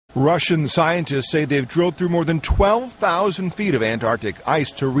Russian scientists say they've drilled through more than 12,000 feet of Antarctic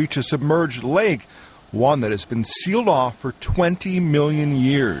ice to reach a submerged lake, one that has been sealed off for 20 million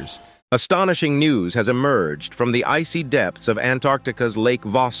years. Astonishing news has emerged from the icy depths of Antarctica's Lake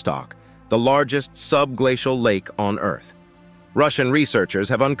Vostok, the largest subglacial lake on Earth. Russian researchers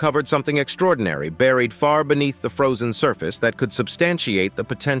have uncovered something extraordinary buried far beneath the frozen surface that could substantiate the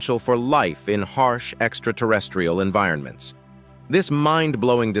potential for life in harsh extraterrestrial environments. This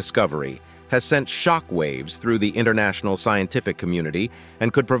mind-blowing discovery has sent shockwaves through the international scientific community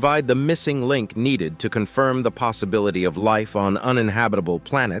and could provide the missing link needed to confirm the possibility of life on uninhabitable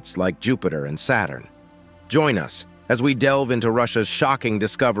planets like Jupiter and Saturn. Join us as we delve into Russia's shocking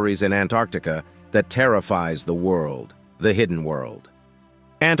discoveries in Antarctica that terrifies the world. The hidden world.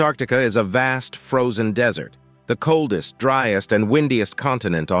 Antarctica is a vast frozen desert, the coldest, driest, and windiest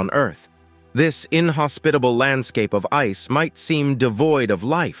continent on Earth. This inhospitable landscape of ice might seem devoid of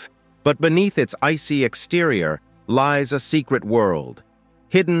life, but beneath its icy exterior lies a secret world,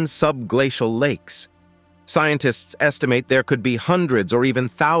 hidden subglacial lakes. Scientists estimate there could be hundreds or even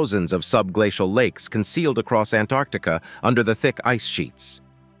thousands of subglacial lakes concealed across Antarctica under the thick ice sheets.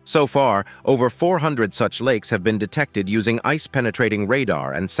 So far, over 400 such lakes have been detected using ice-penetrating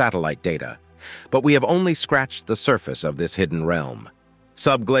radar and satellite data. But we have only scratched the surface of this hidden realm.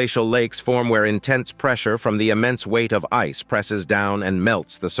 Subglacial lakes form where intense pressure from the immense weight of ice presses down and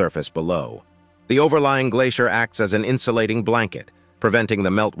melts the surface below. The overlying glacier acts as an insulating blanket, preventing the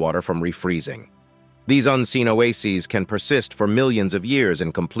meltwater from refreezing. These unseen oases can persist for millions of years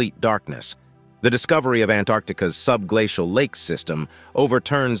in complete darkness. The discovery of Antarctica's subglacial lake system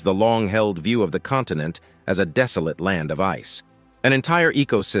overturns the long-held view of the continent as a desolate land of ice. An entire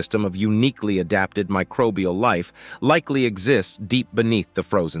ecosystem of uniquely adapted microbial life likely exists deep beneath the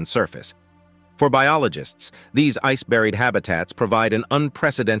frozen surface. For biologists, these ice-buried habitats provide an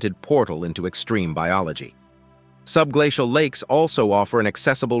unprecedented portal into extreme biology. Subglacial lakes also offer an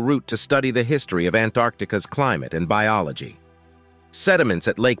accessible route to study the history of Antarctica's climate and biology. Sediments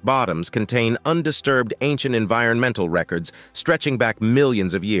at lake bottoms contain undisturbed ancient environmental records stretching back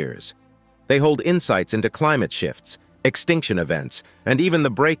millions of years. They hold insights into climate shifts, extinction events, and even the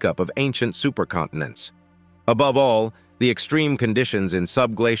breakup of ancient supercontinents. Above all, the extreme conditions in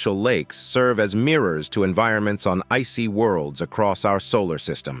subglacial lakes serve as mirrors to environments on icy worlds across our solar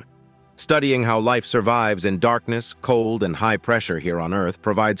system. Studying how life survives in darkness, cold, and high pressure here on Earth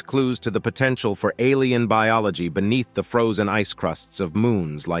provides clues to the potential for alien biology beneath the frozen ice crusts of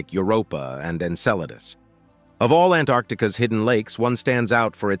moons like Europa and Enceladus. Of all Antarctica's hidden lakes, one stands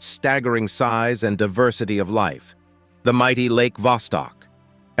out for its staggering size and diversity of life: the mighty Lake Vostok.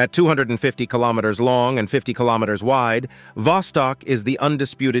 At 250 kilometers long and 50 kilometers wide, Vostok is the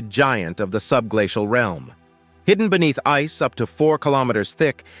undisputed giant of the subglacial realm. Hidden beneath ice up to 4 kilometers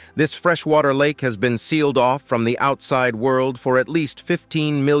thick, this freshwater lake has been sealed off from the outside world for at least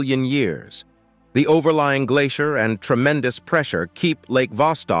 15 million years. The overlying glacier and tremendous pressure keep Lake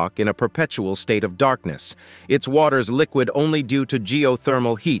Vostok in a perpetual state of darkness, its waters liquid only due to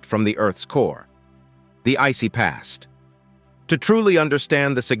geothermal heat from the Earth's core. The icy past. To truly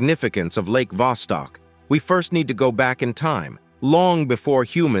understand the significance of Lake Vostok, we first need to go back in time, long before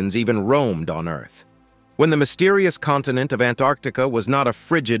humans even roamed on Earth. When the mysterious continent of Antarctica was not a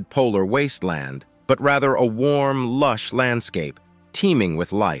frigid polar wasteland, but rather a warm, lush landscape, teeming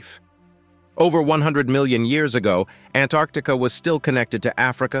with life. Over 100 million years ago, Antarctica was still connected to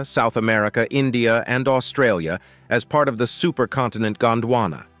Africa, South America, India, and Australia as part of the supercontinent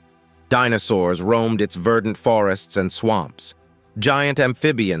Gondwana. Dinosaurs roamed its verdant forests and swamps. Giant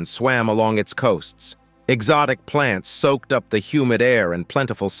amphibians swam along its coasts. Exotic plants soaked up the humid air and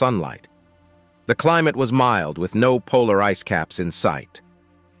plentiful sunlight. The climate was mild, with no polar ice caps in sight.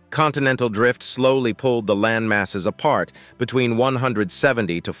 Continental drift slowly pulled the land masses apart between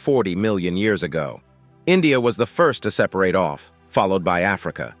 170 to 40 million years ago. India was the first to separate off, followed by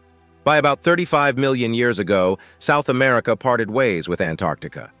Africa. By about 35 million years ago, South America parted ways with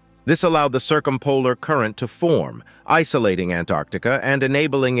Antarctica. This allowed the circumpolar current to form, isolating Antarctica and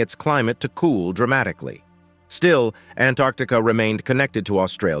enabling its climate to cool dramatically. Still, Antarctica remained connected to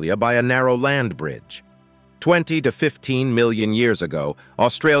Australia by a narrow land bridge. 20 to 15 million years ago,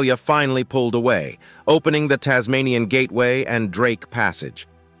 Australia finally pulled away, opening the Tasmanian Gateway and Drake Passage.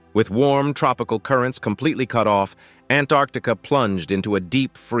 With warm tropical currents completely cut off, Antarctica plunged into a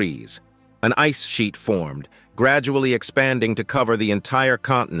deep freeze. An ice sheet formed, gradually expanding to cover the entire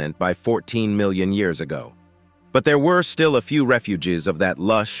continent by 14 million years ago. But there were still a few refuges of that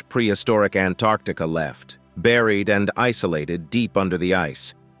lush, prehistoric Antarctica left, buried and isolated deep under the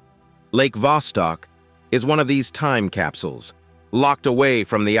ice. Lake Vostok is one of these time capsules, locked away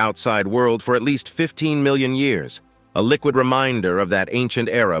from the outside world for at least 15 million years, a liquid reminder of that ancient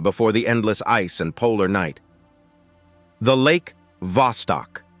era before the endless ice and polar night. The Lake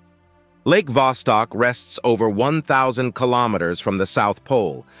Vostok. Lake Vostok rests over 1,000 kilometers from the South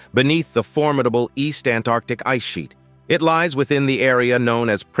Pole, beneath the formidable East Antarctic ice sheet. It lies within the area known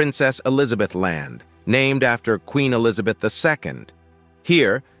as Princess Elizabeth Land, named after Queen Elizabeth II.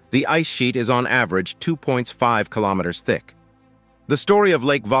 Here, the ice sheet is on average 2.5 kilometers thick. The story of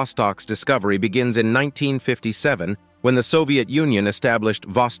Lake Vostok's discovery begins in 1957 when the Soviet Union established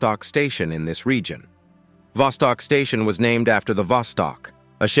Vostok Station in this region. Vostok Station was named after the Vostok,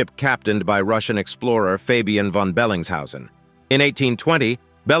 a ship captained by Russian explorer Fabian von Bellingshausen. In 1820,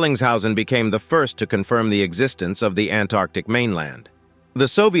 Bellingshausen became the first to confirm the existence of the Antarctic mainland. The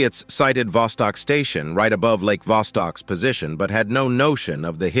Soviets sighted Vostok Station right above Lake Vostok's position, but had no notion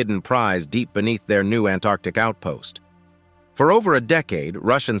of the hidden prize deep beneath their new Antarctic outpost. For over a decade,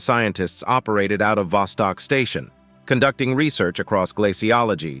 Russian scientists operated out of Vostok Station, conducting research across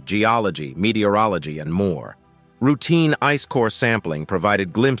glaciology, geology, meteorology, and more. Routine ice core sampling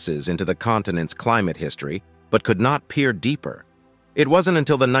provided glimpses into the continent's climate history, but could not peer deeper. It wasn't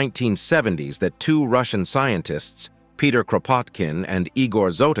until the 1970s that two Russian scientists, Peter Kropotkin and Igor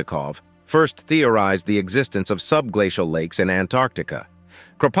Zotikov, first theorized the existence of subglacial lakes in Antarctica.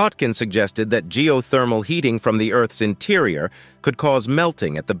 Kropotkin suggested that geothermal heating from the Earth's interior could cause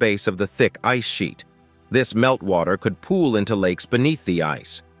melting at the base of the thick ice sheet. This meltwater could pool into lakes beneath the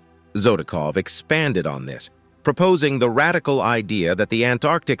ice. Zotikov expanded on this, proposing the radical idea that the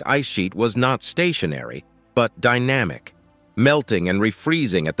Antarctic ice sheet was not stationary, but dynamic. Melting and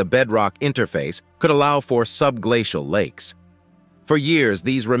refreezing at the bedrock interface could allow for subglacial lakes. For years,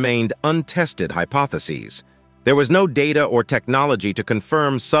 these remained untested hypotheses. There was no data or technology to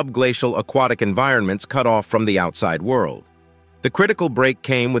confirm subglacial aquatic environments cut off from the outside world. The critical break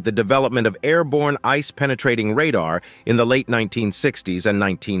came with the development of airborne ice-penetrating radar in the late 1960s and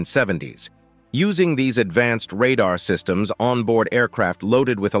 1970s. Using these advanced radar systems onboard aircraft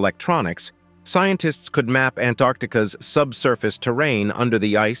loaded with electronics, scientists could map Antarctica's subsurface terrain under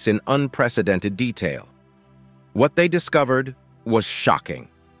the ice in unprecedented detail. What they discovered was shocking.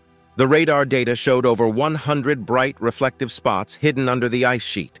 The radar data showed over 100 bright reflective spots hidden under the ice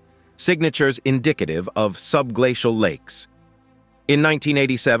sheet, signatures indicative of subglacial lakes. In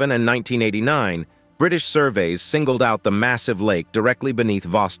 1987 and 1989, British surveys singled out the massive lake directly beneath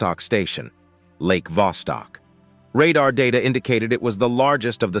Vostok Station, Lake Vostok. Radar data indicated it was the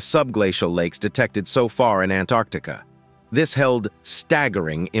largest of the subglacial lakes detected so far in Antarctica. This held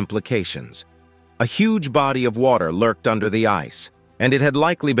staggering implications. A huge body of water lurked under the ice, and it had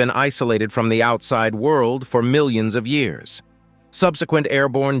likely been isolated from the outside world for millions of years. Subsequent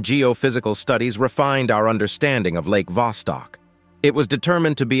airborne geophysical studies refined our understanding of Lake Vostok. It was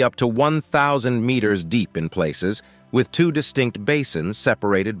determined to be up to 1,000 meters deep in places, with two distinct basins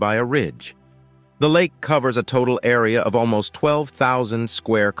separated by a ridge. The lake covers a total area of almost 12,000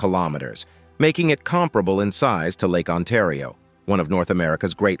 square kilometers, making it comparable in size to Lake Ontario, one of North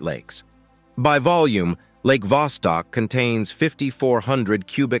America's Great Lakes. By volume, Lake Vostok contains 5,400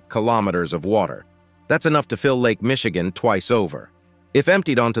 cubic kilometers of water. That's enough to fill Lake Michigan twice over. If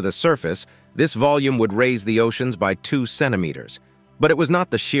emptied onto the surface, this volume would raise the oceans by 2 centimeters. But it was not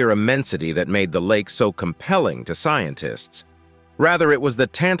the sheer immensity that made the lake so compelling to scientists. Rather, it was the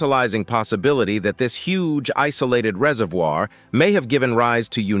tantalizing possibility that this huge, isolated reservoir may have given rise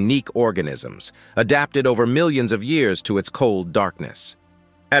to unique organisms, adapted over millions of years to its cold darkness.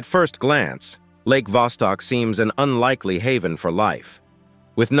 At first glance, Lake Vostok seems an unlikely haven for life.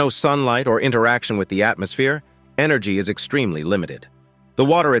 With no sunlight or interaction with the atmosphere, energy is extremely limited. The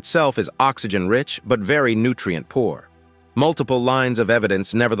water itself is oxygen-rich but very nutrient-poor. Multiple lines of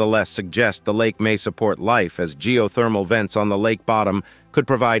evidence nevertheless suggest the lake may support life, as geothermal vents on the lake bottom could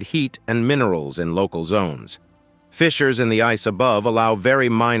provide heat and minerals in local zones. Fissures in the ice above allow very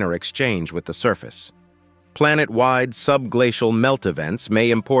minor exchange with the surface. Planet-wide subglacial melt events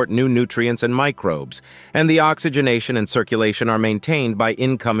may import new nutrients and microbes, and the oxygenation and circulation are maintained by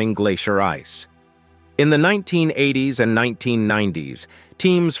incoming glacier ice. In the 1980s and 1990s,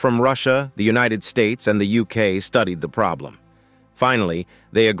 teams from Russia, the United States, and the UK studied the problem. Finally,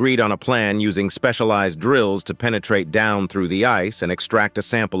 they agreed on a plan using specialized drills to penetrate down through the ice and extract a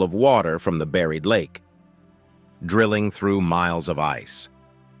sample of water from the buried lake. Drilling through miles of ice.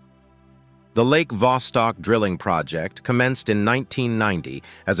 The Lake Vostok drilling project commenced in 1990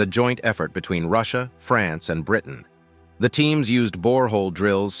 as a joint effort between Russia, France, and Britain. The teams used borehole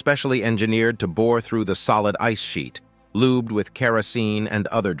drills specially engineered to bore through the solid ice sheet, lubed with kerosene and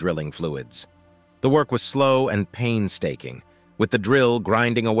other drilling fluids. The work was slow and painstaking, with the drill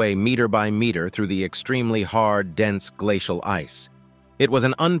grinding away meter by meter through the extremely hard, dense glacial ice. It was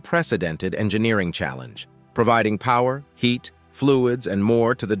an unprecedented engineering challenge, providing power, heat, fluids, and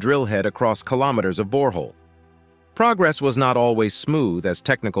more to the drill head across kilometers of borehole. Progress was not always smooth as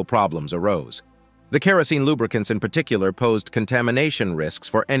technical problems arose. The kerosene lubricants in particular posed contamination risks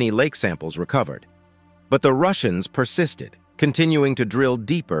for any lake samples recovered. But the Russians persisted, continuing to drill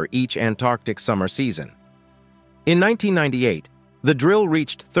deeper each Antarctic summer season. In 1998, the drill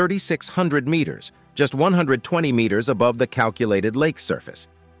reached 3,600 meters, just 120 meters above the calculated lake surface.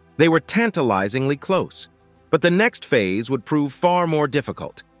 They were tantalizingly close, but the next phase would prove far more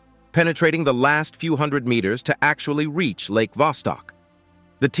difficult, penetrating the last few hundred meters to actually reach Lake Vostok.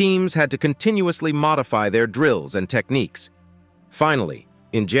 The teams had to continuously modify their drills and techniques. Finally,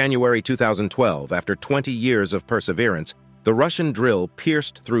 in January 2012, after 20 years of perseverance, the Russian drill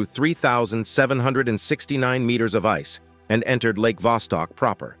pierced through 3,769 meters of ice and entered Lake Vostok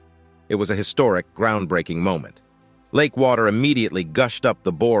proper. It was a historic, groundbreaking moment. Lake water immediately gushed up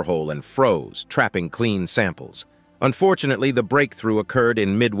the borehole and froze, trapping clean samples. Unfortunately, the breakthrough occurred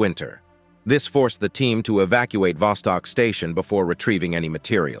in midwinter. This forced the team to evacuate Vostok Station before retrieving any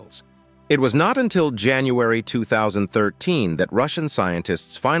materials. It was not until January 2013 that Russian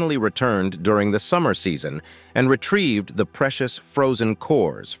scientists finally returned during the summer season and retrieved the precious frozen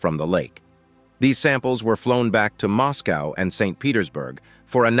cores from the lake. These samples were flown back to Moscow and St. Petersburg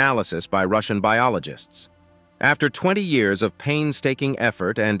for analysis by Russian biologists. After 20 years of painstaking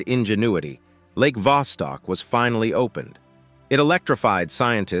effort and ingenuity, Lake Vostok was finally opened. It electrified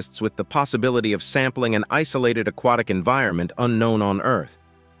scientists with the possibility of sampling an isolated aquatic environment unknown on Earth.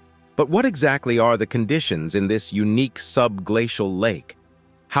 But what exactly are the conditions in this unique subglacial lake?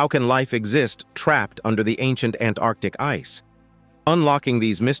 How can life exist trapped under the ancient Antarctic ice? Unlocking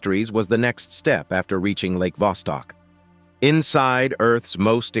these mysteries was the next step after reaching Lake Vostok. Inside Earth's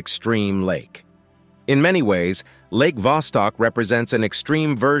most extreme lake. In many ways, Lake Vostok represents an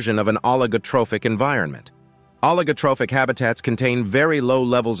extreme version of an oligotrophic environment. Oligotrophic habitats contain very low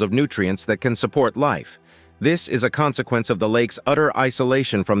levels of nutrients that can support life. This is a consequence of the lake's utter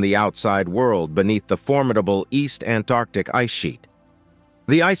isolation from the outside world beneath the formidable East Antarctic ice sheet.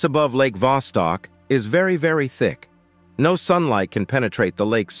 The ice above Lake Vostok is very, very thick. No sunlight can penetrate the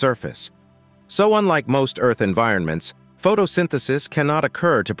lake's surface. So unlike most Earth environments, photosynthesis cannot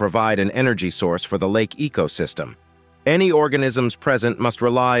occur to provide an energy source for the lake ecosystem. Any organisms present must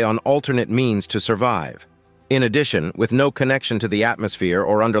rely on alternate means to survive. In addition, with no connection to the atmosphere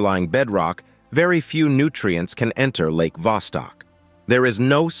or underlying bedrock, very few nutrients can enter Lake Vostok. There is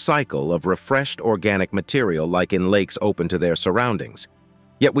no cycle of refreshed organic material like in lakes open to their surroundings.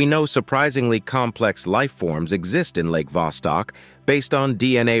 Yet we know surprisingly complex life forms exist in Lake Vostok based on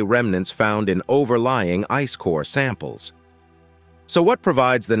DNA remnants found in overlying ice core samples. So what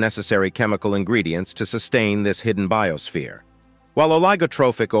provides the necessary chemical ingredients to sustain this hidden biosphere? While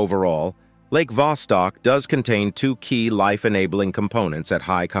oligotrophic overall, Lake Vostok does contain two key life-enabling components at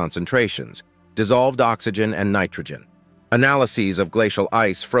high concentrations: dissolved oxygen and nitrogen. Analyses of glacial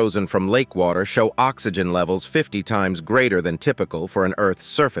ice frozen from lake water show oxygen levels 50 times greater than typical for an Earth's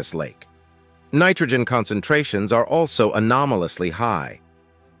surface lake. Nitrogen concentrations are also anomalously high.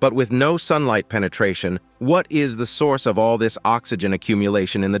 But with no sunlight penetration, what is the source of all this oxygen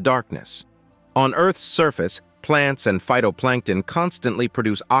accumulation in the darkness? On Earth's surface, plants and phytoplankton constantly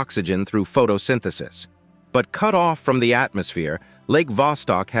produce oxygen through photosynthesis. But cut off from the atmosphere, Lake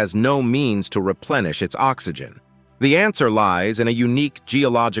Vostok has no means to replenish its oxygen. The answer lies in a unique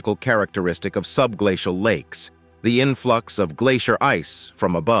geological characteristic of subglacial lakes, the influx of glacier ice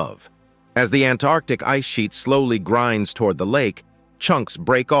from above. As the Antarctic ice sheet slowly grinds toward the lake, chunks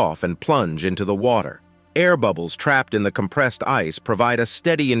break off and plunge into the water. Air bubbles trapped in the compressed ice provide a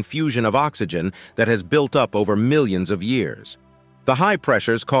steady infusion of oxygen that has built up over millions of years. The high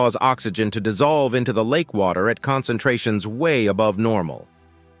pressures cause oxygen to dissolve into the lake water at concentrations way above normal.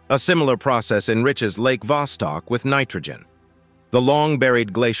 A similar process enriches Lake Vostok with nitrogen. The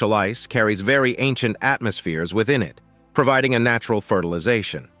long-buried glacial ice carries very ancient atmospheres within it, providing a natural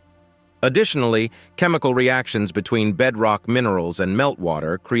fertilization. Additionally, chemical reactions between bedrock minerals and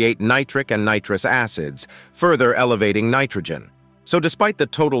meltwater create nitric and nitrous acids, further elevating nitrogen. So despite the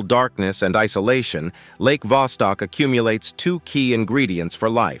total darkness and isolation, Lake Vostok accumulates two key ingredients for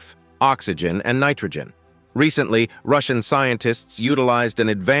life: oxygen and nitrogen. Recently, Russian scientists utilized an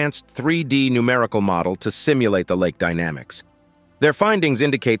advanced 3D numerical model to simulate the lake dynamics. Their findings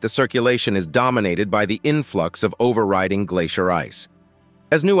indicate the circulation is dominated by the influx of overriding glacier ice.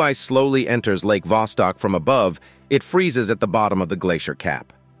 As new ice slowly enters Lake Vostok from above, it freezes at the bottom of the glacier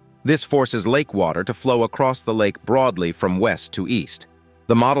cap. This forces lake water to flow across the lake broadly from west to east.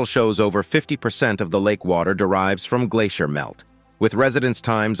 The model shows over 50% of the lake water derives from glacier melt, with residence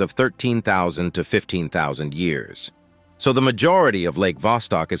times of 13,000 to 15,000 years. So the majority of Lake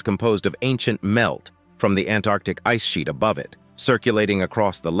Vostok is composed of ancient melt from the Antarctic ice sheet above it, circulating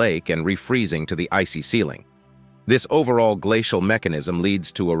across the lake and refreezing to the icy ceiling. This overall glacial mechanism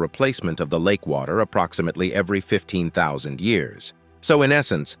leads to a replacement of the lake water approximately every 15,000 years. So in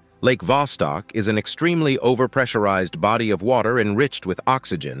essence, Lake Vostok is an extremely overpressurized body of water enriched with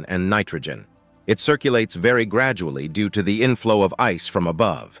oxygen and nitrogen. It circulates very gradually due to the inflow of ice from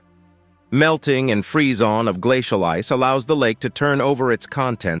above. Melting and freeze-on of glacial ice allows the lake to turn over its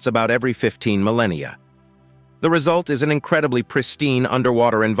contents about every 15 millennia. The result is an incredibly pristine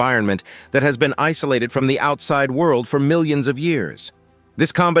underwater environment that has been isolated from the outside world for millions of years.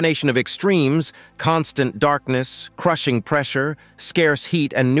 This combination of extremes, constant darkness, crushing pressure, scarce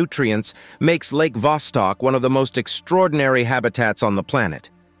heat, and nutrients makes Lake Vostok one of the most extraordinary habitats on the planet.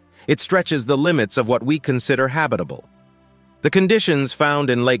 It stretches the limits of what we consider habitable. The conditions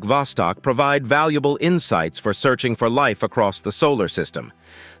found in Lake Vostok provide valuable insights for searching for life across the solar system,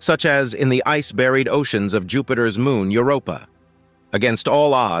 such as in the ice-buried oceans of Jupiter's moon, Europa. Against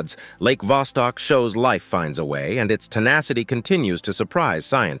all odds, Lake Vostok shows life finds a way, and its tenacity continues to surprise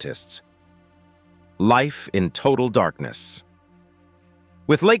scientists. Life in total darkness.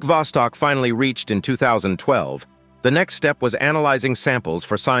 With Lake Vostok finally reached in 2012, the next step was analyzing samples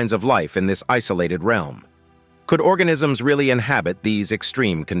for signs of life in this isolated realm. Could organisms really inhabit these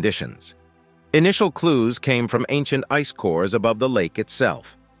extreme conditions? Initial clues came from ancient ice cores above the lake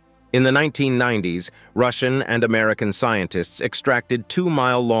itself. In the 1990s, Russian and American scientists extracted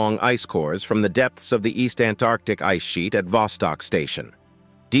 2-mile-long ice cores from the depths of the East Antarctic ice sheet at Vostok Station.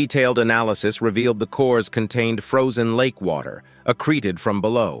 Detailed analysis revealed the cores contained frozen lake water, accreted from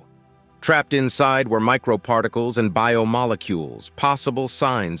below. Trapped inside were microparticles and biomolecules, possible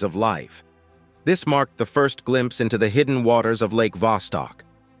signs of life. This marked the first glimpse into the hidden waters of Lake Vostok.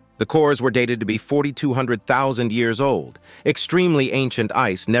 The cores were dated to be 4,200,000 years old, extremely ancient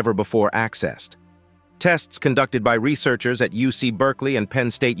ice never before accessed. Tests conducted by researchers at UC Berkeley and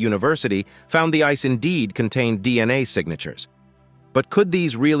Penn State University found the ice indeed contained DNA signatures. But could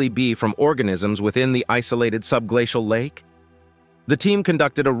these really be from organisms within the isolated subglacial lake? The team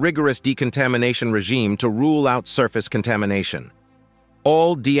conducted a rigorous decontamination regime to rule out surface contamination.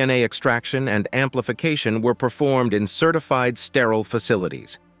 All DNA extraction and amplification were performed in certified sterile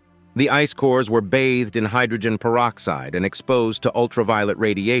facilities. The ice cores were bathed in hydrogen peroxide and exposed to ultraviolet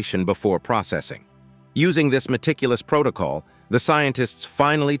radiation before processing. Using this meticulous protocol, the scientists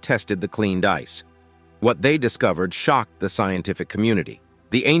finally tested the cleaned ice. What they discovered shocked the scientific community.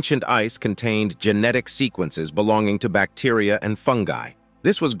 The ancient ice contained genetic sequences belonging to bacteria and fungi.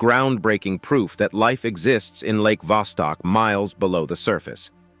 This was groundbreaking proof that life exists in Lake Vostok miles below the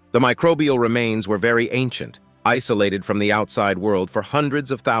surface. The microbial remains were very ancient, isolated from the outside world for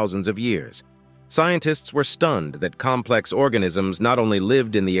hundreds of thousands of years. Scientists were stunned that complex organisms not only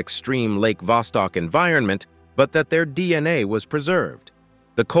lived in the extreme Lake Vostok environment, but that their DNA was preserved.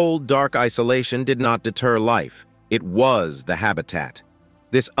 The cold, dark isolation did not deter life. It was the habitat.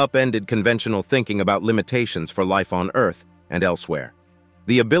 This upended conventional thinking about limitations for life on Earth and elsewhere.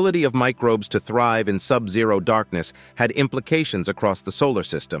 The ability of microbes to thrive in sub-zero darkness had implications across the solar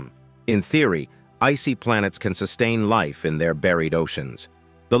system. In theory, icy planets can sustain life in their buried oceans.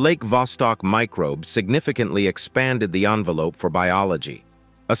 The Lake Vostok microbes significantly expanded the envelope for biology.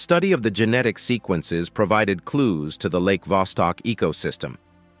 A study of the genetic sequences provided clues to the Lake Vostok ecosystem.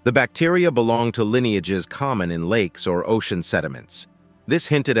 The bacteria belong to lineages common in lakes or ocean sediments. This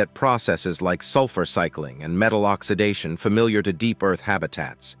hinted at processes like sulfur cycling and metal oxidation familiar to deep Earth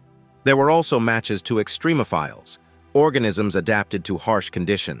habitats. There were also matches to extremophiles, organisms adapted to harsh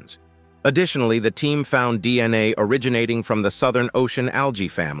conditions. Additionally, the team found DNA originating from the Southern Ocean algae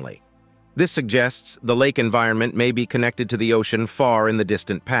family. This suggests the lake environment may be connected to the ocean far in the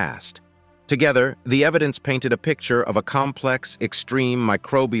distant past. Together, the evidence painted a picture of a complex, extreme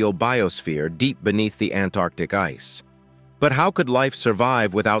microbial biosphere deep beneath the Antarctic ice. But how could life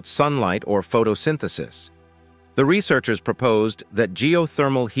survive without sunlight or photosynthesis? The researchers proposed that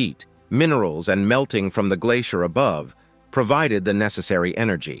geothermal heat, minerals, and melting from the glacier above provided the necessary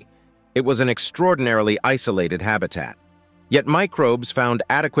energy. It was an extraordinarily isolated habitat. Yet microbes found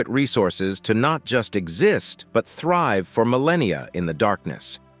adequate resources to not just exist, but thrive for millennia in the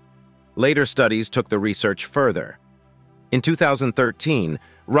darkness. Later studies took the research further. In 2013,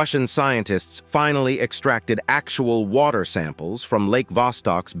 Russian scientists finally extracted actual water samples from Lake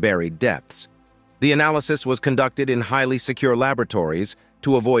Vostok's buried depths. The analysis was conducted in highly secure laboratories,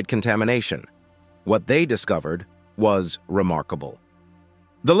 to avoid contamination. What they discovered was remarkable.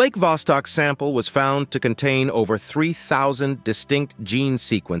 The Lake Vostok sample was found to contain over 3,000 distinct gene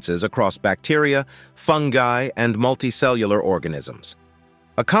sequences across bacteria, fungi, and multicellular organisms.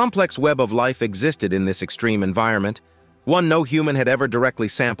 A complex web of life existed in this extreme environment, one no human had ever directly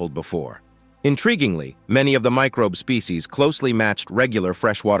sampled before. Intriguingly, many of the microbe species closely matched regular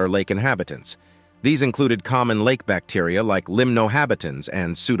freshwater lake inhabitants. These included common lake bacteria like limnohabitans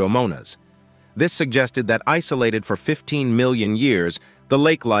and Pseudomonas. This suggested that isolated for 15 million years, the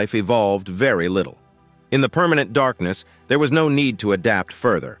lake life evolved very little. In the permanent darkness, there was no need to adapt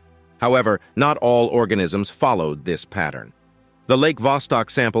further. However, not all organisms followed this pattern. The Lake Vostok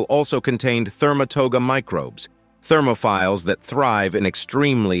sample also contained thermatoga microbes, thermophiles that thrive in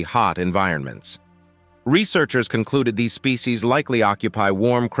extremely hot environments. Researchers concluded these species likely occupy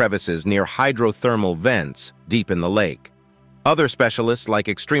warm crevices near hydrothermal vents deep in the lake. Other specialists like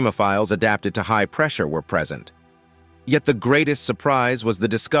extremophiles adapted to high pressure were present. Yet the greatest surprise was the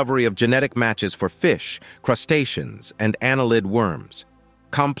discovery of genetic matches for fish, crustaceans, and annelid worms,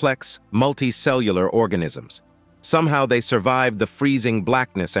 complex, multicellular organisms. Somehow they survived the freezing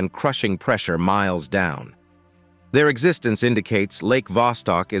blackness and crushing pressure miles down. Their existence indicates Lake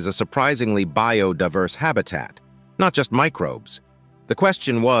Vostok is a surprisingly biodiverse habitat, not just microbes. The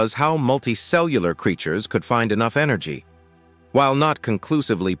question was how multicellular creatures could find enough energy. While not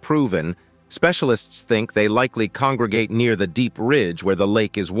conclusively proven, specialists think they likely congregate near the deep ridge where the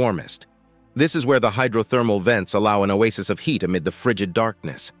lake is warmest. This is where the hydrothermal vents allow an oasis of heat amid the frigid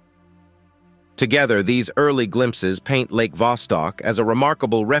darkness. Together, these early glimpses paint Lake Vostok as a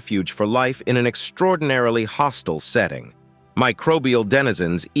remarkable refuge for life in an extraordinarily hostile setting. Microbial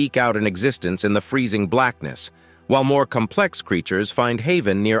denizens eke out an existence in the freezing blackness, while more complex creatures find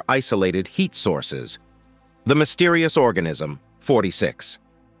haven near isolated heat sources. The mysterious organism, 46.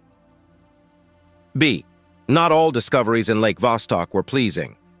 B. Not all discoveries in Lake Vostok were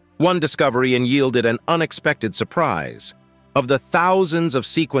pleasing. One discovery yielded an unexpected surprise. Of the thousands of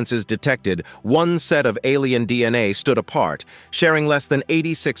sequences detected, one set of alien DNA stood apart, sharing less than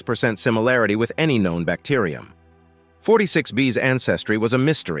 86% similarity with any known bacterium. 46B's ancestry was a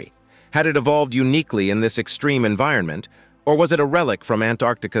mystery. Had it evolved uniquely in this extreme environment, or was it a relic from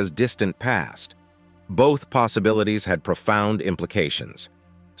Antarctica's distant past? Both possibilities had profound implications.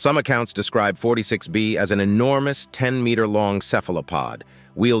 Some accounts describe 46B as an enormous 10-meter-long cephalopod,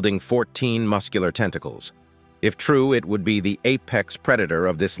 wielding 14 muscular tentacles. If true, it would be the apex predator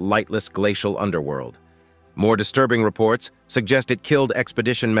of this lightless glacial underworld. More disturbing reports suggest it killed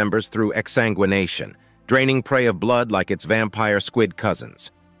expedition members through exsanguination, draining prey of blood like its vampire squid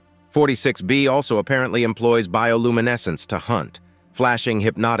cousins. 46B also apparently employs bioluminescence to hunt, flashing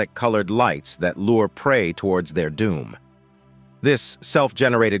hypnotic colored lights that lure prey towards their doom. This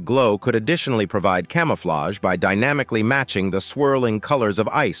self-generated glow could additionally provide camouflage by dynamically matching the swirling colors of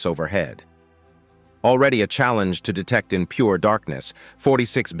ice overhead. Already a challenge to detect in pure darkness,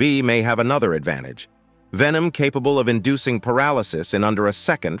 46B may have another advantage: venom capable of inducing paralysis in under a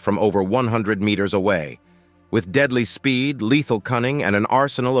second from over 100 meters away. With deadly speed, lethal cunning, and an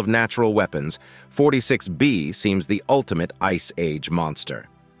arsenal of natural weapons, 46B seems the ultimate Ice Age monster.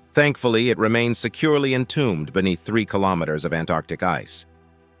 Thankfully, it remains securely entombed beneath 3 kilometers of Antarctic ice.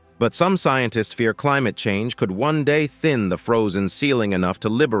 But some scientists fear climate change could one day thin the frozen ceiling enough to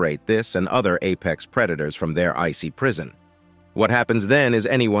liberate this and other apex predators from their icy prison. What happens then is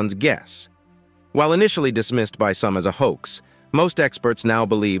anyone's guess. While initially dismissed by some as a hoax, most experts now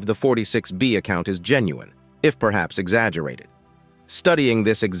believe the 46B account is genuine, if perhaps exaggerated. Studying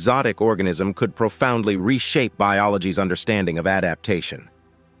this exotic organism could profoundly reshape biology's understanding of adaptation.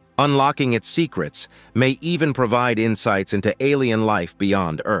 Unlocking its secrets may even provide insights into alien life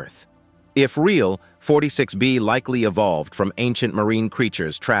beyond Earth. If real, 46B likely evolved from ancient marine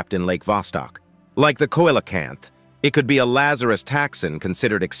creatures trapped in Lake Vostok. Like the coelacanth, it could be a Lazarus taxon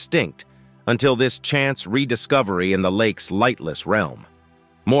considered extinct until this chance rediscovery in the lake's lightless realm.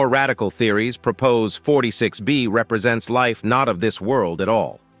 More radical theories propose 46B represents life not of this world at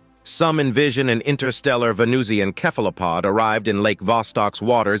all. Some envision an interstellar Venusian cephalopod arrived in Lake Vostok's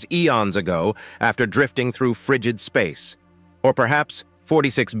waters eons ago after drifting through frigid space. Or perhaps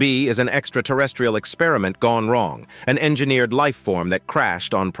 46B is an extraterrestrial experiment gone wrong, an engineered life form that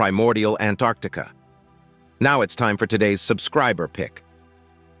crashed on primordial Antarctica. Now it's time for today's subscriber pick.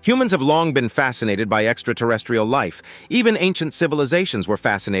 Humans have long been fascinated by extraterrestrial life. Even ancient civilizations were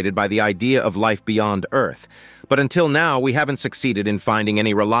fascinated by the idea of life beyond Earth. But until now, we haven't succeeded in finding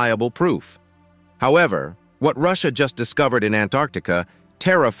any reliable proof. However, what Russia just discovered in Antarctica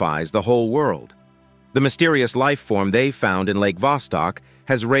terrifies the whole world. The mysterious life form they found in Lake Vostok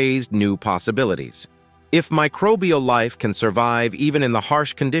has raised new possibilities. If microbial life can survive even in the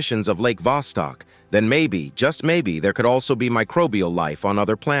harsh conditions of Lake Vostok, then maybe, just maybe, there could also be microbial life on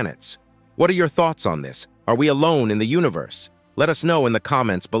other planets. What are your thoughts on this? Are we alone in the universe? Let us know in the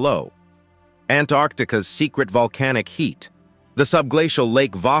comments below. Antarctica's secret volcanic heat. The subglacial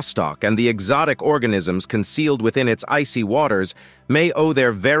Lake Vostok and the exotic organisms concealed within its icy waters may owe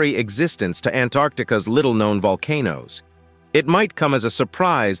their very existence to Antarctica's little-known volcanoes. It might come as a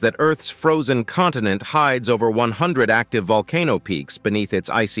surprise that Earth's frozen continent hides over 100 active volcano peaks beneath its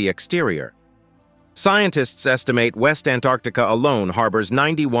icy exterior. Scientists estimate West Antarctica alone harbors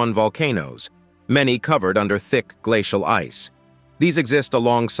 91 volcanoes, many covered under thick glacial ice. These exist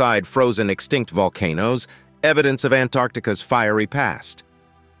alongside frozen extinct volcanoes, evidence of Antarctica's fiery past.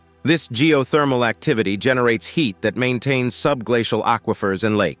 This geothermal activity generates heat that maintains subglacial aquifers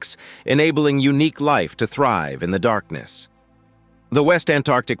and lakes, enabling unique life to thrive in the darkness. The West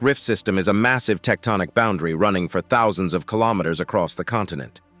Antarctic Rift System is a massive tectonic boundary running for thousands of kilometers across the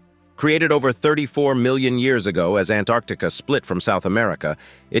continent. Created over 34 million years ago as Antarctica split from South America,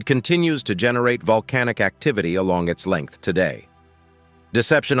 it continues to generate volcanic activity along its length today.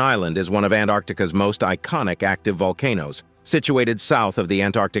 Deception Island is one of Antarctica's most iconic active volcanoes, situated south of the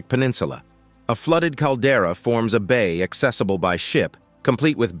Antarctic Peninsula. A flooded caldera forms a bay accessible by ship,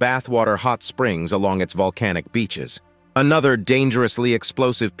 complete with bathwater hot springs along its volcanic beaches. Another dangerously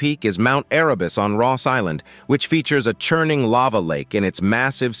explosive peak is Mount Erebus on Ross Island, which features a churning lava lake in its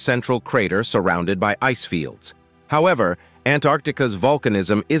massive central crater surrounded by ice fields. However, Antarctica's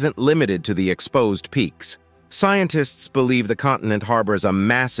volcanism isn't limited to the exposed peaks. Scientists believe the continent harbors a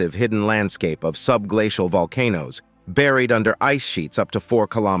massive hidden landscape of subglacial volcanoes, buried under ice sheets up to 4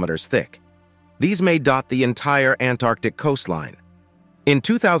 kilometers thick. These may dot the entire Antarctic coastline. In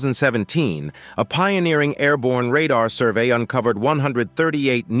 2017, a pioneering airborne radar survey uncovered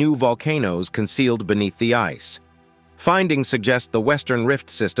 138 new volcanoes concealed beneath the ice. Findings suggest the Western Rift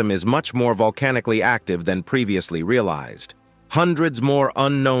System is much more volcanically active than previously realized. Hundreds more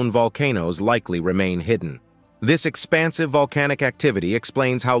unknown volcanoes likely remain hidden. This expansive volcanic activity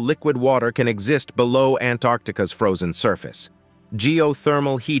explains how liquid water can exist below Antarctica's frozen surface.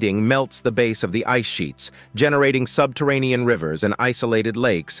 Geothermal heating melts the base of the ice sheets, generating subterranean rivers and isolated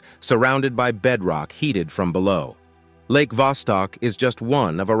lakes surrounded by bedrock heated from below. Lake Vostok is just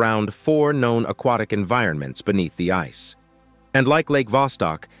one of around 4 known aquatic environments beneath the ice. And like Lake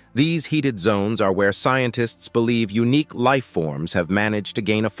Vostok, these heated zones are where scientists believe unique life forms have managed to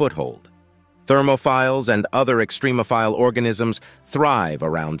gain a foothold. Thermophiles and other extremophile organisms thrive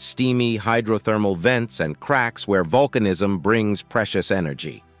around steamy hydrothermal vents and cracks where volcanism brings precious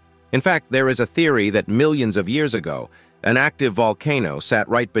energy. In fact, there is a theory that millions of years ago, an active volcano sat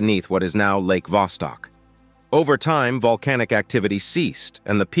right beneath what is now Lake Vostok. Over time, volcanic activity ceased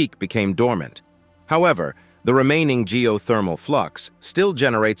and the peak became dormant. However, the remaining geothermal flux still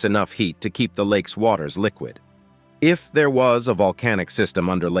generates enough heat to keep the lake's waters liquid. If there was a volcanic system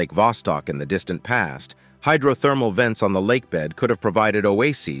under Lake Vostok in the distant past, hydrothermal vents on the lakebed could have provided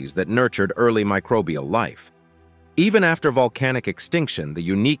oases that nurtured early microbial life. Even after volcanic extinction, the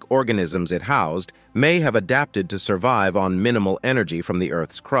unique organisms it housed may have adapted to survive on minimal energy from the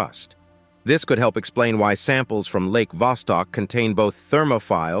Earth's crust. This could help explain why samples from Lake Vostok contain both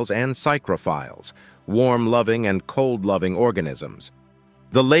thermophiles and psychrophiles, warm-loving and cold-loving organisms.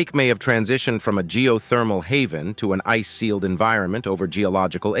 The lake may have transitioned from a geothermal haven to an ice-sealed environment over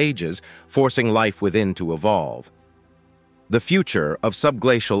geological ages, forcing life within to evolve. The future of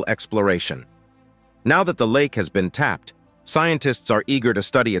subglacial exploration. Now that the lake has been tapped, scientists are eager to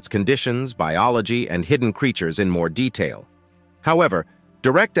study its conditions, biology, and hidden creatures in more detail. However,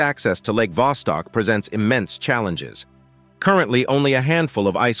 direct access to Lake Vostok presents immense challenges. Currently, only a handful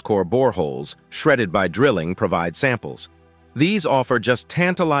of ice core boreholes, shredded by drilling, provide samples. These offer just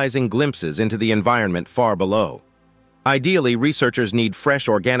tantalizing glimpses into the environment far below. Ideally, researchers need fresh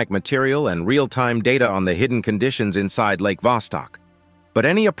organic material and real-time data on the hidden conditions inside Lake Vostok. But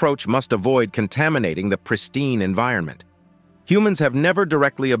any approach must avoid contaminating the pristine environment. Humans have never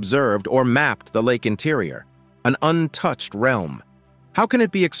directly observed or mapped the lake interior, an untouched realm. How can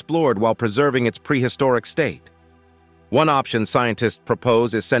it be explored while preserving its prehistoric state? One option scientists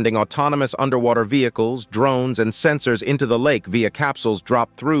propose is sending autonomous underwater vehicles, drones, and sensors into the lake via capsules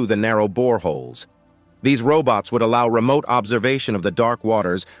dropped through the narrow boreholes. These robots would allow remote observation of the dark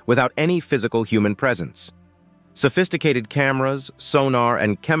waters without any physical human presence. Sophisticated cameras, sonar,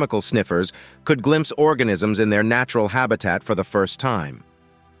 and chemical sniffers could glimpse organisms in their natural habitat for the first time.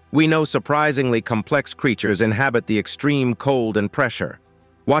 We know surprisingly complex creatures inhabit the extreme cold and pressure.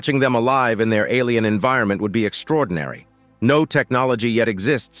 Watching them alive in their alien environment would be extraordinary. No technology yet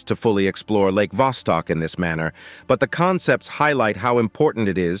exists to fully explore Lake Vostok in this manner, but the concepts highlight how important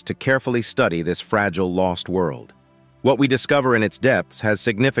it is to carefully study this fragile, lost world. What we discover in its depths has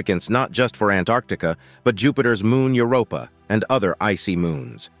significance not just for Antarctica, but Jupiter's moon Europa and other icy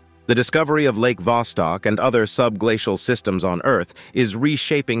moons. The discovery of Lake Vostok and other subglacial systems on Earth is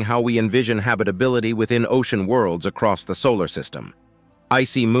reshaping how we envision habitability within ocean worlds across the solar system.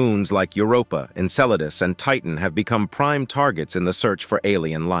 Icy moons like Europa, Enceladus, and Titan have become prime targets in the search for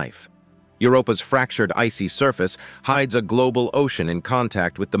alien life. Europa's fractured icy surface hides a global ocean in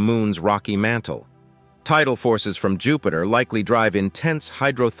contact with the moon's rocky mantle. Tidal forces from Jupiter likely drive intense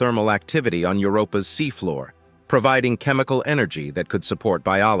hydrothermal activity on Europa's seafloor, providing chemical energy that could support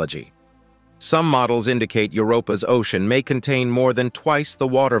biology. Some models indicate Europa's ocean may contain more than twice the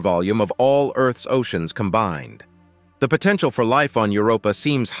water volume of all Earth's oceans combined. The potential for life on Europa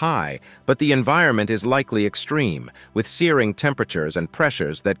seems high, but the environment is likely extreme, with searing temperatures and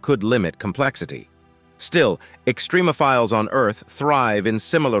pressures that could limit complexity. Still, extremophiles on Earth thrive in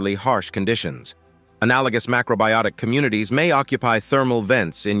similarly harsh conditions. Analogous macrobiotic communities may occupy thermal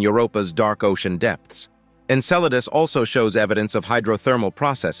vents in Europa's dark ocean depths. Enceladus also shows evidence of hydrothermal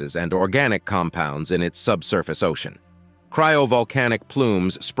processes and organic compounds in its subsurface ocean. Cryovolcanic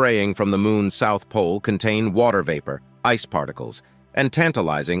plumes spraying from the moon's south pole contain water vapor, ice particles, and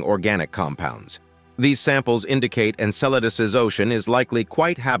tantalizing organic compounds. These samples indicate Enceladus's ocean is likely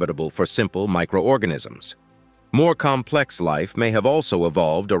quite habitable for simple microorganisms. More complex life may have also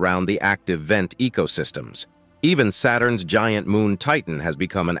evolved around the active vent ecosystems. Even Saturn's giant moon Titan has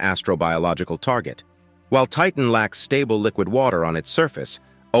become an astrobiological target. While Titan lacks stable liquid water on its surface,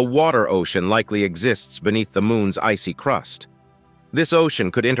 a water ocean likely exists beneath the moon's icy crust. This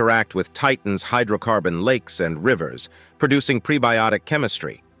ocean could interact with Titan's hydrocarbon lakes and rivers, producing prebiotic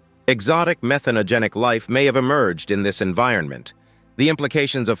chemistry. Exotic methanogenic life may have emerged in this environment. The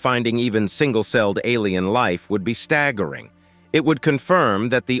implications of finding even single-celled alien life would be staggering. It would confirm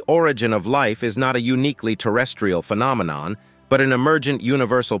that the origin of life is not a uniquely terrestrial phenomenon, but an emergent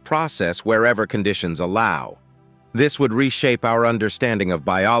universal process wherever conditions allow. This would reshape our understanding of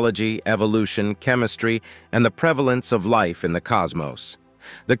biology, evolution, chemistry, and the prevalence of life in the cosmos.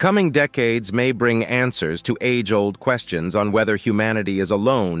 The coming decades may bring answers to age-old questions on whether humanity is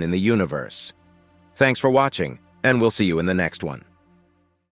alone in the universe. Thanks for watching, and we'll see you in the next one.